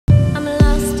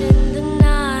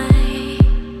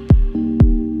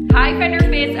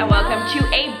perkiers, and welcome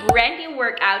to a brand new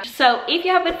workout. So if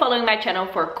you have been following my channel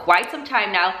for quite some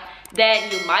time now,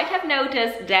 then you might have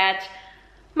noticed that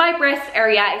my breast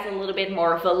area is a little bit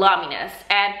more voluminous.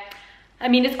 And I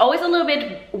mean, it's always a little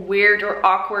bit weird or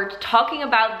awkward talking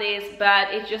about this,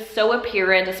 but it's just so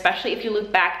apparent, especially if you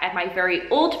look back at my very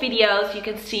old videos. You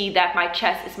can see that my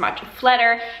chest is much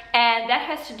flatter, and that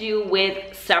has to do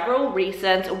with several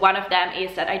reasons. One of them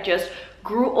is that I just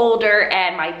grew older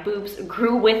and my boobs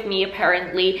grew with me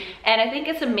apparently, and I think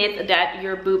it's a myth that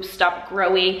your boobs stop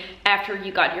growing after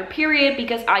you got your period,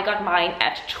 because I got mine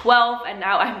at 12 and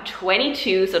now I'm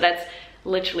 22, so that's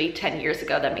literally 10 years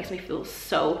ago. That makes me feel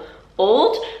so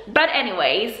old. But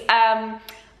anyways,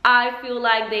 I feel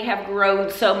like they have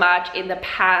grown so much in the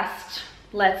past,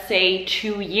 let's say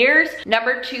 2 years.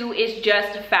 Number two is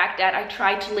just the fact that I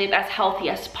try to live as healthy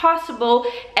as possible,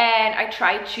 and I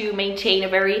try to maintain a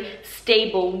very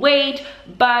stable weight,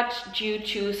 but due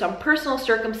to some personal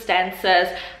circumstances,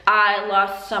 I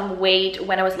lost some weight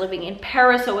when I was living in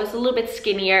Paris, so I was a little bit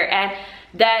skinnier, and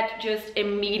that just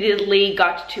immediately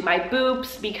got to my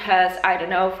boobs, because I don't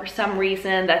know, for some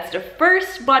reason that's the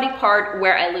first body part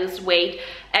where I lose weight,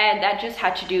 and that just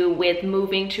had to do with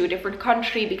moving to a different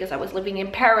country because I was living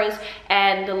in Paris,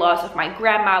 and the loss of my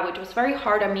grandma, which was very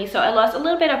hard on me. So I lost a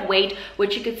little bit of weight,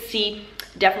 which you could see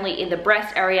definitely in the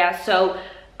breast area. So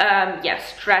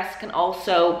yes, stress can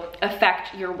also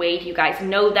affect your weight, you guys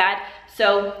know that.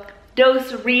 So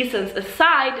those reasons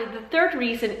aside, the third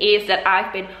reason is that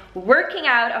I've been working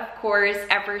out, of course,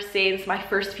 ever since my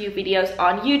first few videos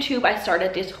on YouTube. I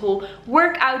started this whole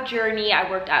workout journey. I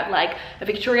worked out like a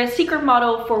Victoria's Secret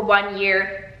model for 1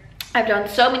 year. I've done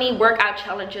so many workout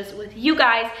challenges with you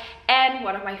guys, and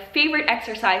one of my favorite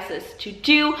exercises to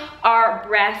do are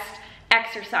breast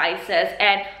exercises.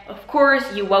 And of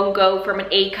course, you won't go from an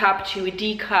A cup to a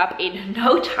D cup in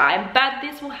no time, but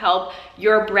this will help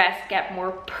your breast get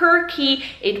more perky.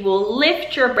 It will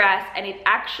lift your breast, and it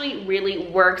actually really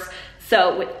works.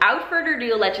 So without further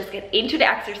ado, let's just get into the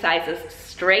exercises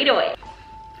straight away.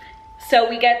 So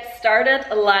we get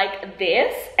started like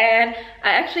this, and I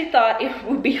actually thought it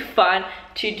would be fun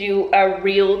to do a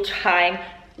real-time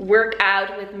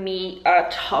workout with me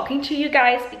talking to you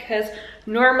guys, because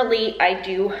normally I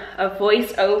do a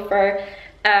voiceover,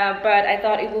 but I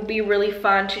thought it would be really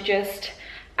fun to just,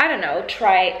 I don't know,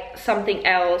 try something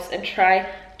else and try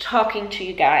talking to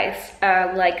you guys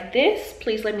like this.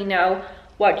 Please let me know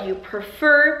what you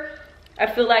prefer. I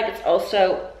feel like it's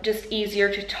also just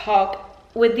easier to talk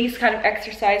with these kind of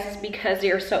exercises because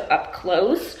they're so up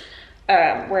close,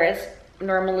 whereas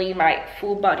normally my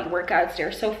full body workouts,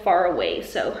 they're so far away.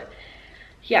 So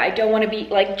yeah, I don't want to be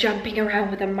like jumping around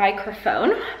with a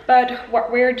microphone, but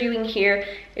what we're doing here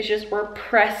is just we're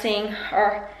pressing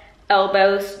our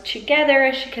elbows together,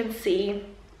 as you can see,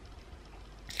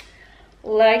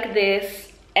 like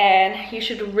this, and you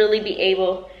should really be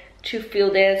able to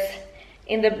feel this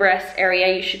in the breast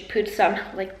area. You should put some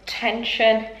like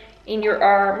tension in your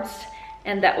arms,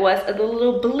 and that was a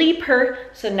little bleeper.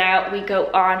 So now we go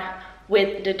on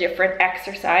with the different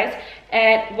exercise,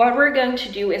 and what we're going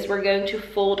to do is we're going to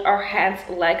fold our hands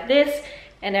like this,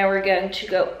 and then we're going to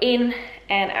go in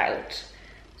and out.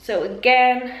 So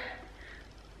again,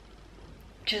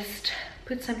 just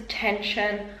put some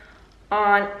tension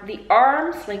on the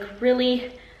arms, like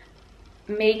really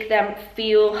make them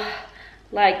feel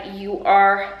like you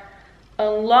are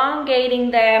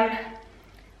elongating them.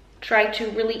 Try to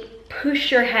really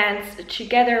push your hands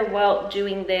together while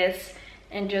doing this,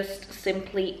 and just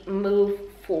simply move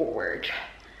forward.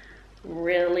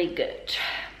 Really good.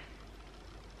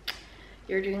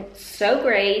 You're doing so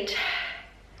great.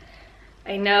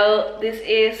 I know this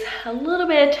is a little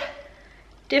bit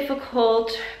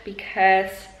difficult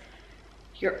because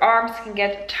your arms can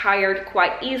get tired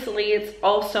quite easily. It's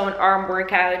also an arm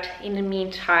workout in the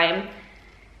meantime.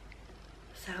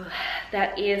 So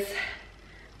that is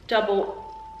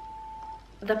double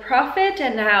the profit.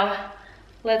 And now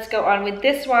let's go on with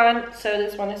this one. So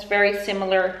this one is very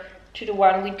similar to the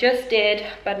one we just did,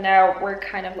 but now we're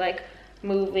kind of like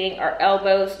moving our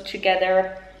elbows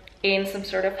together in some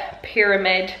sort of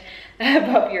pyramid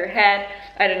above your head.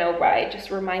 I don't know why, it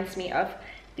just reminds me of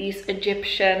these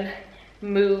Egyptian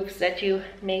moves that you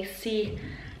may see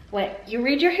when you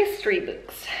read your history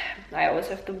books. I always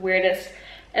have the weirdest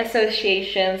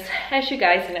associations, as you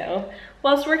guys know,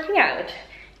 whilst working out.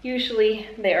 Usually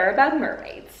they are about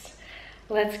mermaids.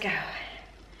 Let's go.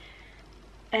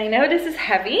 I know this is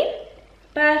heavy,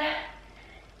 but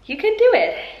you can do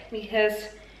it because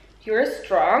you're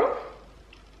strong.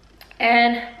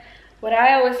 And what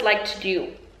I always like to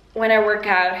do when I work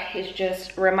out is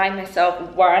just remind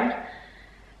myself, one,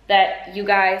 that you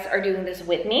guys are doing this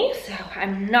with me. So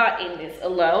I'm not in this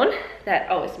alone. That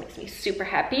always makes me super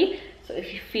happy. So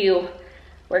if you feel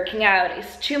working out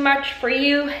is too much for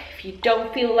you, if you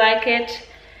don't feel like it,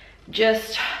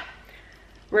 just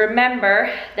remember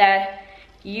that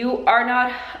you are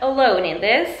not alone in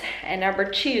this. And number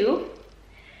two,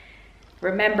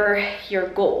 remember your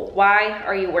goal. Why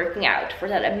are you working out? For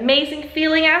that amazing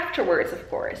feeling afterwards, of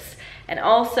course. And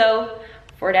also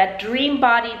for that dream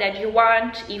body that you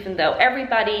want, even though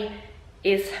everybody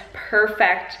is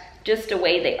perfect just the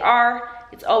way they are.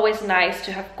 It's always nice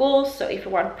to have goals. So if you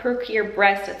want perkier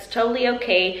breasts, that's totally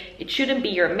okay. It shouldn't be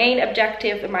your main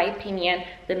objective, in my opinion.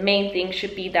 The main thing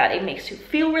should be that it makes you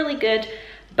feel really good,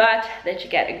 but that you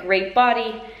get a great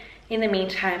body. In the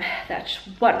meantime, that's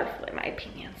wonderful in my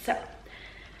opinion. So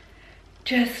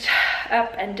just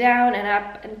up and down and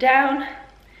up and down.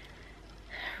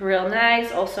 Real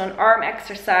nice. Also an arm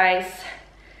exercise.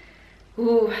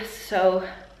 Ooh, so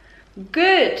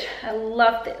good. I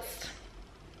love this.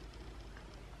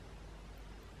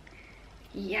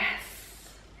 Yes.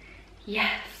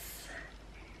 Yes.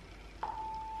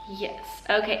 Yes.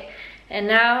 Okay. And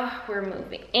now we're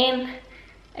moving in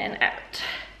and out.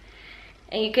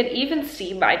 And you can even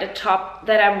see by the top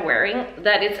that I'm wearing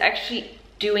that it's actually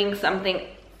doing something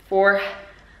for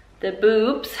the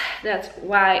boobs. That's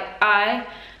why I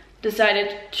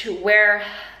decided to wear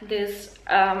this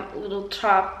little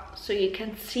top, so you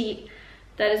can see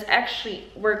that it's actually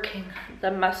working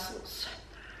the muscles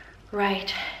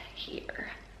right here.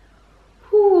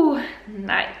 Whoo,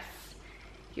 nice.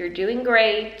 You're doing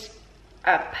great.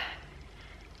 Up.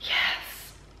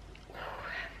 Yes.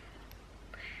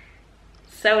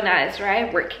 So nice,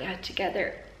 right? Working out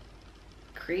together,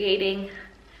 creating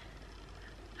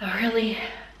a really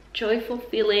joyful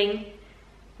feeling,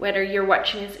 whether you're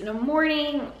watching this in the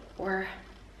morning or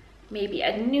maybe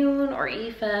at noon or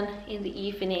even in the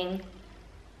evening.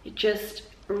 It just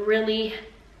really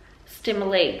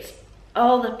stimulates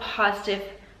all the positive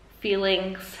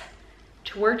feelings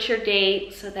towards your day,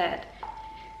 so that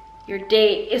your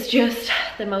day is just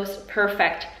the most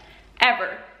perfect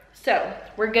ever. So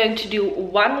we're going to do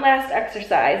one last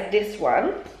exercise, this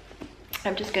one.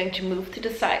 I'm just going to move to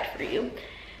the side for you.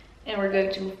 And we're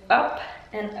going to move up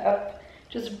and up.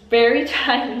 Just very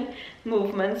tiny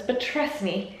movements, but trust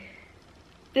me,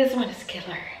 this one is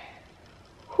killer.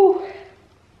 Whew.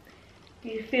 Do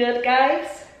you feel it,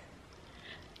 guys?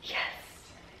 Yes.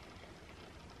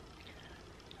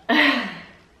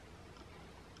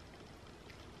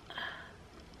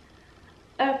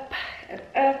 Up and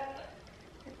up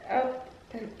and up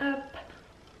and up.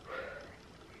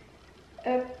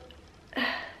 Up.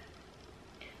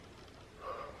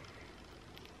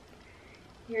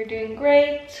 You're doing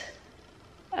great.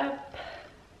 Up.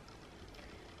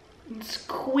 And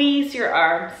squeeze your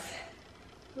arms.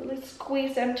 Really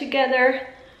squeeze them together.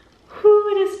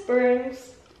 Whoo, this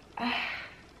burns.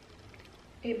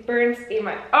 It burns in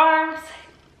my arms,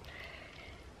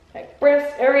 my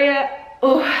breast area.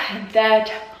 Oh, and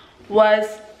that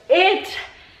was it.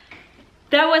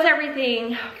 That was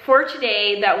everything for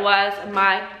today. That was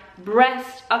my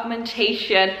breast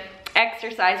augmentation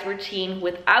exercise routine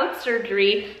without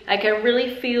surgery. I can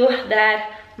really feel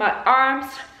that my arms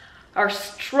are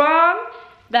strong,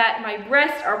 that my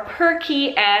breasts are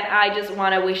perky, and I just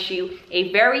want to wish you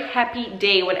a very happy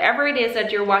day, whatever it is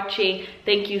that you're watching.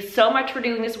 Thank you so much for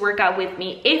doing this workout with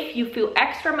me. If you feel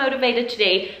extra motivated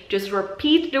today, just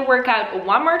repeat the workout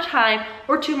one more time,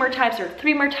 or 2 more times, or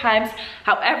 3 more times,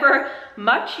 however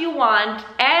much you want.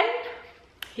 And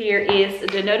here is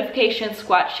the notification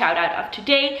squad shout out of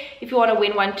today. If you want to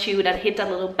win one too, then hit that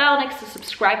little bell next to the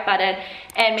subscribe button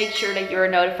and make sure that you're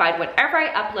notified whenever I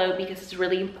upload, because it's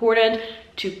really important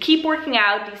to keep working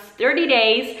out these 30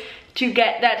 days to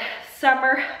get that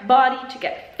summer body, to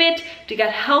get fit, to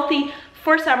get healthy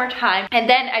for summertime. And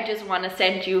then I just want to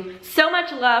send you so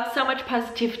much love, so much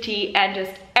positivity, and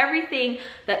just everything,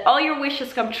 that all your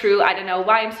wishes come true. I don't know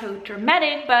why I'm so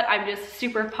dramatic, but I'm just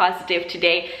super positive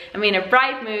today. I'm in a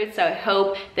bright mood, so I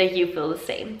hope that you feel the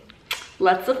same.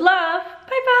 Lots of love.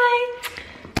 Bye bye.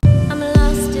 I'm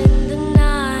lost in